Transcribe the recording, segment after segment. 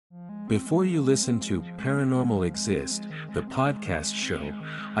Before you listen to Paranormal Exist, the podcast show,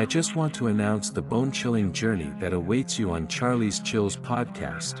 I just want to announce the bone-chilling journey that awaits you on Charlie's Chills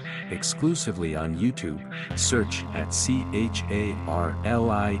podcast, exclusively on YouTube. Search at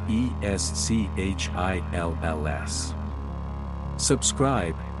CHARLIESCHILLS.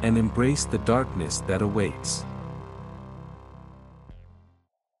 Subscribe, and embrace the darkness that awaits.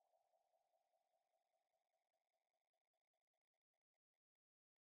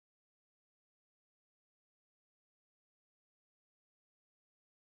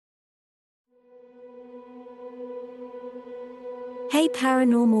 Hey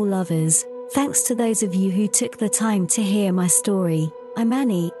paranormal lovers, thanks to those of you who took the time to hear my story. I'm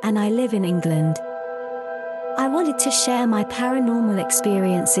Annie, and I live in England. I wanted to share my paranormal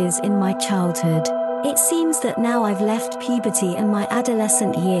experiences in my childhood. It seems that now I've left puberty and my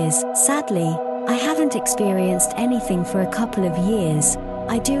adolescent years. Sadly, I haven't experienced anything for a couple of years.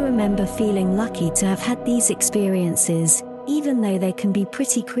 I do remember feeling lucky to have had these experiences, even though they can be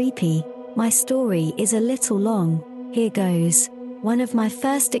pretty creepy. My story is a little long. Here goes. One of my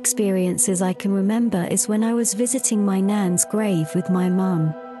first experiences I can remember is when I was visiting my nan's grave with my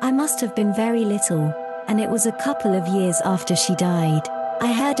mum. I must have been very little, and it was a couple of years after she died.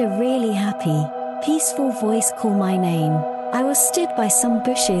 I heard a really happy, peaceful voice call my name. I was stood by some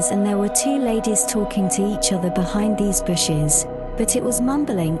bushes and there were two ladies talking to each other behind these bushes, but it was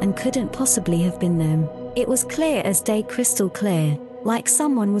mumbling and couldn't possibly have been them. It was clear as day, crystal clear, like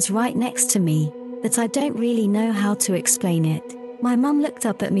someone was right next to me, that I don't really know how to explain it. My mum looked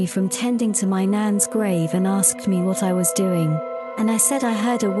up at me from tending to my nan's grave and asked me what I was doing. And I said I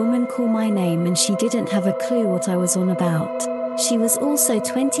heard a woman call my name and she didn't have a clue what I was on about. She was also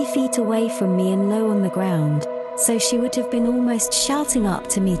 20 feet away from me and low on the ground, so she would have been almost shouting up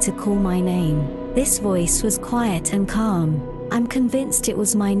to me to call my name. This voice was quiet and calm. I'm convinced it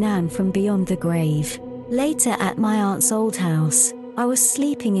was my nan from beyond the grave. Later at my aunt's old house, I was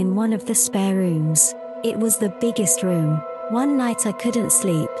sleeping in one of the spare rooms. It was the biggest room. One night I couldn't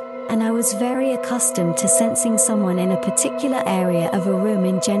sleep, and I was very accustomed to sensing someone in a particular area of a room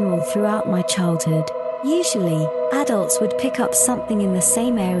in general throughout my childhood. Usually, adults would pick up something in the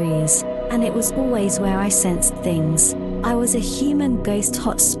same areas, and it was always where I sensed things. I was a human ghost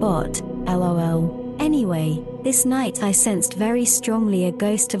hotspot, lol. Anyway, this night I sensed very strongly a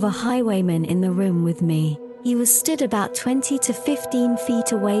ghost of a highwayman in the room with me. He was stood about 20 to 15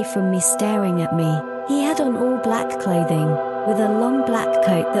 feet away from me staring at me. He had on all black clothing, with a long black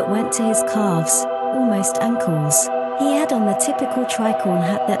coat that went to his calves, almost ankles. He had on the typical tricorn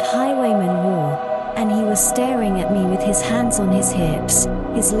hat that highwaymen wore, and he was staring at me with his hands on his hips,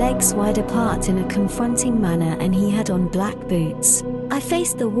 his legs wide apart in a confronting manner, and he had on black boots. I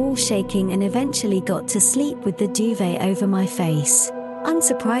faced the wall shaking and eventually got to sleep with the duvet over my face.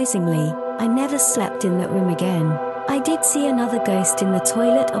 Unsurprisingly, I never slept in that room again. I did see another ghost in the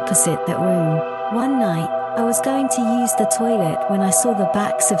toilet opposite that room. One night, I was going to use the toilet when I saw the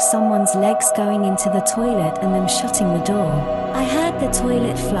backs of someone's legs going into the toilet and them shutting the door. I heard the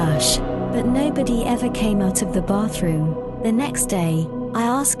toilet flush, but nobody ever came out of the bathroom. The next day, I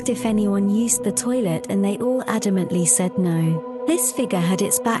asked if anyone used the toilet and they all adamantly said no. This figure had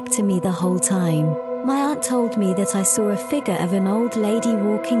its back to me the whole time. My aunt told me that I saw a figure of an old lady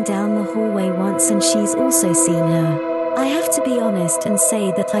walking down the hallway once and she's also seen her. I have to be honest and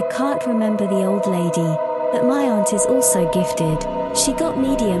say that I can't remember the old lady, but my aunt is also gifted. She got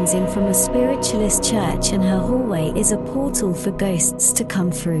mediums in from a spiritualist church and her hallway is a portal for ghosts to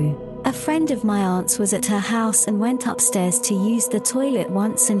come through. A friend of my aunt's was at her house and went upstairs to use the toilet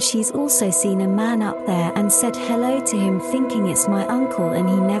once and she's also seen a man up there and said hello to him thinking it's my uncle and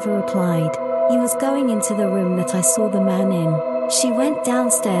he never replied. He was going into the room that I saw the man in. She went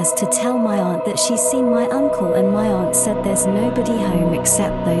downstairs to tell my aunt that she's seen my uncle and my aunt said there's nobody home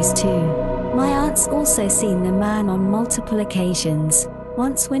except those two. My aunt's also seen the man on multiple occasions,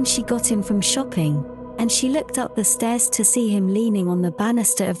 once when she got in from shopping, and she looked up the stairs to see him leaning on the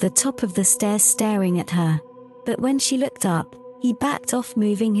banister of the top of the stairs staring at her. But when she looked up, he backed off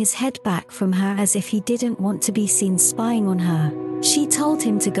moving his head back from her as if he didn't want to be seen spying on her. She told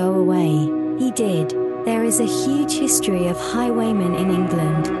him to go away. He did. There is a huge history of highwaymen in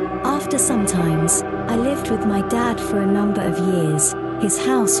England. After some times, I lived with my dad for a number of years. His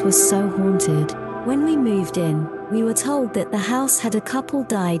house was so haunted. When we moved in, we were told that the house had a couple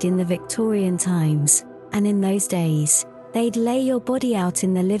died in the Victorian times, and in those days, they'd lay your body out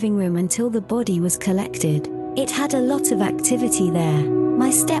in the living room until the body was collected. It had a lot of activity there. My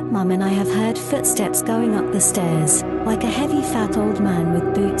stepmom and I have heard footsteps going up the stairs, like a heavy fat old man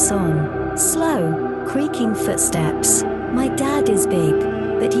with boots on. Slow, creaking footsteps. My dad is big,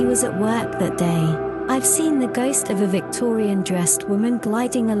 but he was at work that day. I've seen the ghost of a Victorian-dressed woman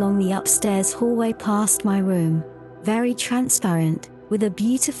gliding along the upstairs hallway past my room. Very transparent, with a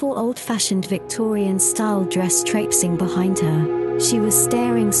beautiful old-fashioned Victorian-style dress traipsing behind her. She was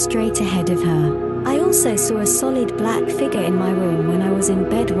staring straight ahead of her. I also saw a solid black figure in my room when I was in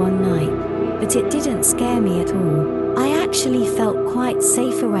bed one night, but it didn't scare me at all. I actually felt quite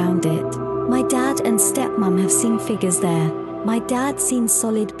safe around it. My dad and stepmom have seen figures there. My dad seen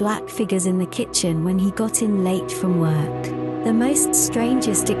solid black figures in the kitchen when he got in late from work. The most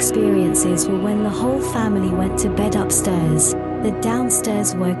strangest experiences were when the whole family went to bed upstairs. The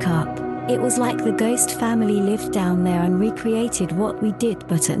downstairs woke up. It was like the ghost family lived down there and recreated what we did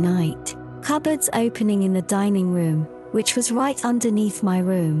but at night. Cupboards opening in the dining room, which was right underneath my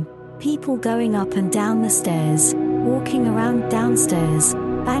room. People going up and down the stairs, walking around downstairs,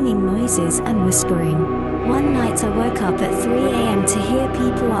 banging noises and whispering. One night I woke up at 3 a.m. to hear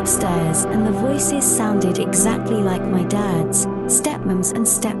people upstairs and the voices sounded exactly like my dad's, stepmom's and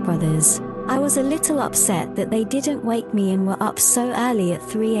stepbrother's. I was a little upset that they didn't wake me and were up so early at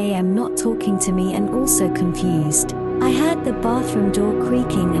 3 a.m. not talking to me and also confused. I heard the bathroom door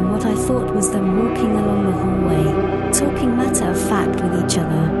creaking and what I thought was them walking along the hallway, talking matter of fact with each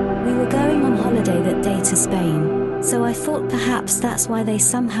other. We were going on holiday that day to Spain, so I thought perhaps that's why they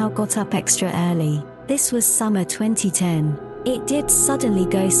somehow got up extra early. This was summer 2010. It did suddenly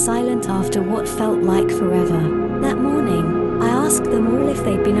go silent after what felt like forever. That morning, I asked them all if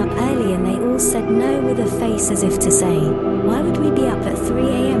they'd been up early and they all said no with a face as if to say, "Why would we be up at 3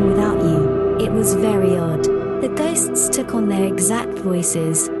 a.m. without you?" It was very odd. The ghosts took on their exact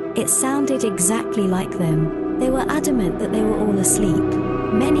voices. It sounded exactly like them. They were adamant that they were all asleep.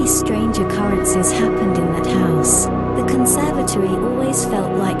 Many strange occurrences happened in that house. The conservatory always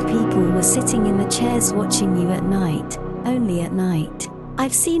felt like people were sitting in the chairs watching you at night, only at night.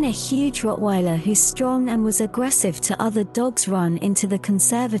 I've seen a huge Rottweiler who's strong and was aggressive to other dogs run into the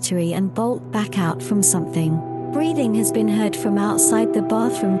conservatory and bolt back out from something. Breathing has been heard from outside the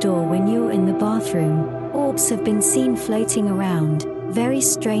bathroom door when you're in the bathroom. Orbs have been seen floating around. Very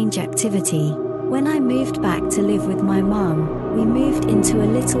strange activity. When I moved back to live with my mum, we moved into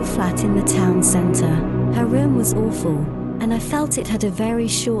a little flat in the town centre. Her room was awful, and I felt it had a very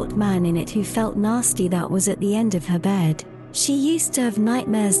short man in it who felt nasty that was at the end of her bed. She used to have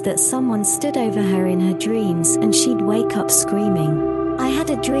nightmares that someone stood over her in her dreams and she'd wake up screaming. I had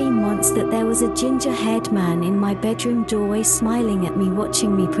a dream once that there was a ginger-haired man in my bedroom doorway smiling at me,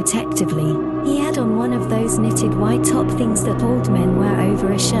 watching me protectively. He had on one of those knitted white top things that old men wear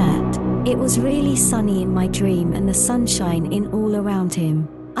over a shirt. It was really sunny in my dream and the sunshine in all around him.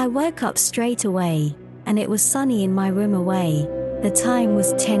 I woke up straight away, and it was sunny in my room away. The time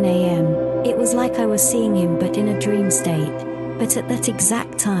was 10 a.m. It was like I was seeing him but in a dream state. But at that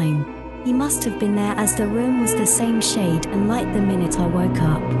exact time, he must have been there as the room was the same shade and light the minute I woke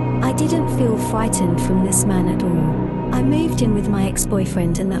up. I didn't feel frightened from this man at all. I moved in with my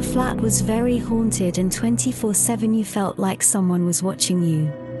ex-boyfriend and that flat was very haunted and 24/7 you felt like someone was watching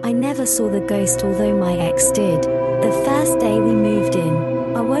you. I never saw the ghost although my ex did. The first day we moved in,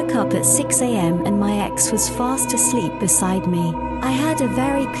 I woke up at 6 a.m. and my ex was fast asleep beside me. I heard a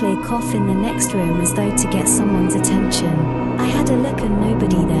very clear cough in the next room as though to get someone's attention. I had a look and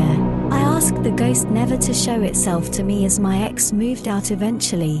nobody there. I asked the ghost never to show itself to me as my ex moved out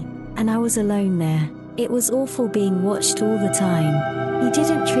eventually, and I was alone there. It was awful being watched all the time. He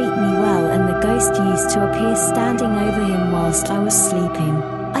didn't treat me well and the ghost used to appear standing over him whilst I was sleeping.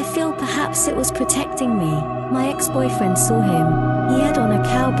 I feel perhaps it was protecting me. My ex-boyfriend saw him. He had on a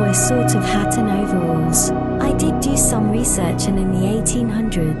cowboy sort of hat and overalls. I did do some research and in the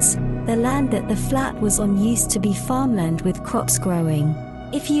 1800s, the land that the flat was on used to be farmland with crops growing.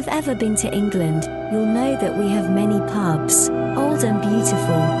 If you've ever been to England, you'll know that we have many pubs, old and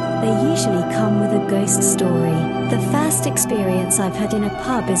beautiful. They usually come with a ghost story. The first experience I've had in a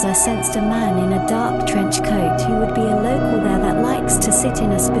pub is I sensed a man in a dark trench coat who would be a local there that likes to sit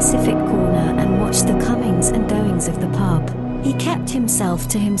in a specific corner and watch the comings and goings of the pub. He kept himself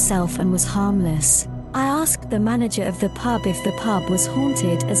to himself and was harmless. I asked the manager of the pub if the pub was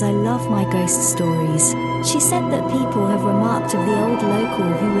haunted as I love my ghost stories. She said that people have remarked of the old local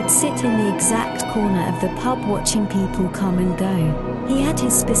who would sit in the exact corner of the pub watching people come and go. He had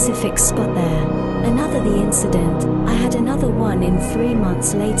his specific spot there. Another the incident, I had another one in 3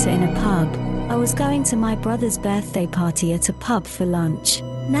 months later in a pub. I was going to my brother's birthday party at a pub for lunch.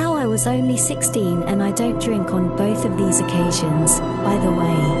 Now I was only 16 and I don't drink on both of these occasions, by the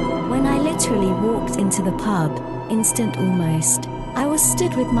way. When I literally walked into the pub, instant almost, I was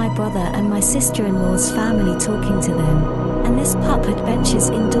stood with my brother and my sister-in-law's family talking to them, and this pup had benches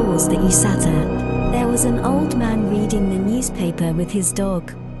indoors that you sat at. There was an old man reading the newspaper with his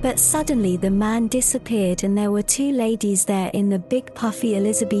dog, but suddenly the man disappeared and there were two ladies there in the big puffy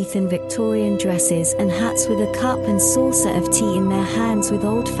Elizabethan Victorian dresses and hats with a cup and saucer of tea in their hands with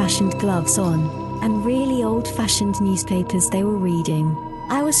old-fashioned gloves on, and really old-fashioned newspapers they were reading.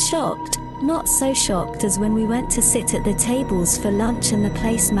 I was shocked, not so shocked as when we went to sit at the tables for lunch and the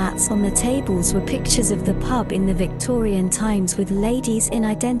placemats on the tables were pictures of the pub in the Victorian times with ladies in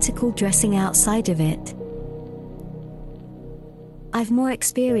identical dressing outside of it. I've more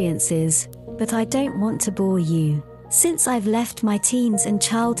experiences, but I don't want to bore you. Since I've left my teens and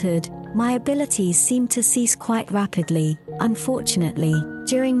childhood, my abilities seem to cease quite rapidly, unfortunately.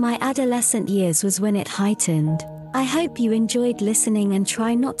 During my adolescent years was when it heightened. I hope you enjoyed listening and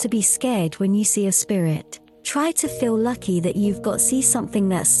try not to be scared when you see a spirit. Try to feel lucky that you've see something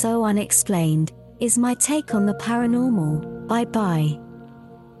that's so unexplained, is my take on the paranormal. Bye bye.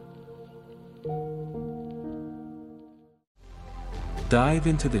 Dive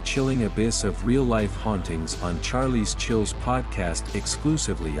into the chilling abyss of real-life hauntings on Charlie's Chills podcast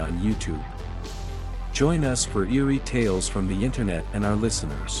exclusively on YouTube. Join us for eerie tales from the internet and our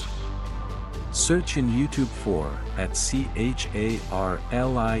listeners. Search in YouTube for @Charlieschills.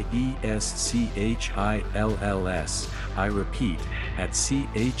 I repeat,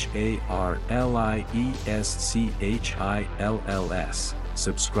 @Charlieschills.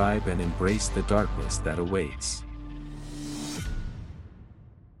 Subscribe and embrace the darkness that awaits.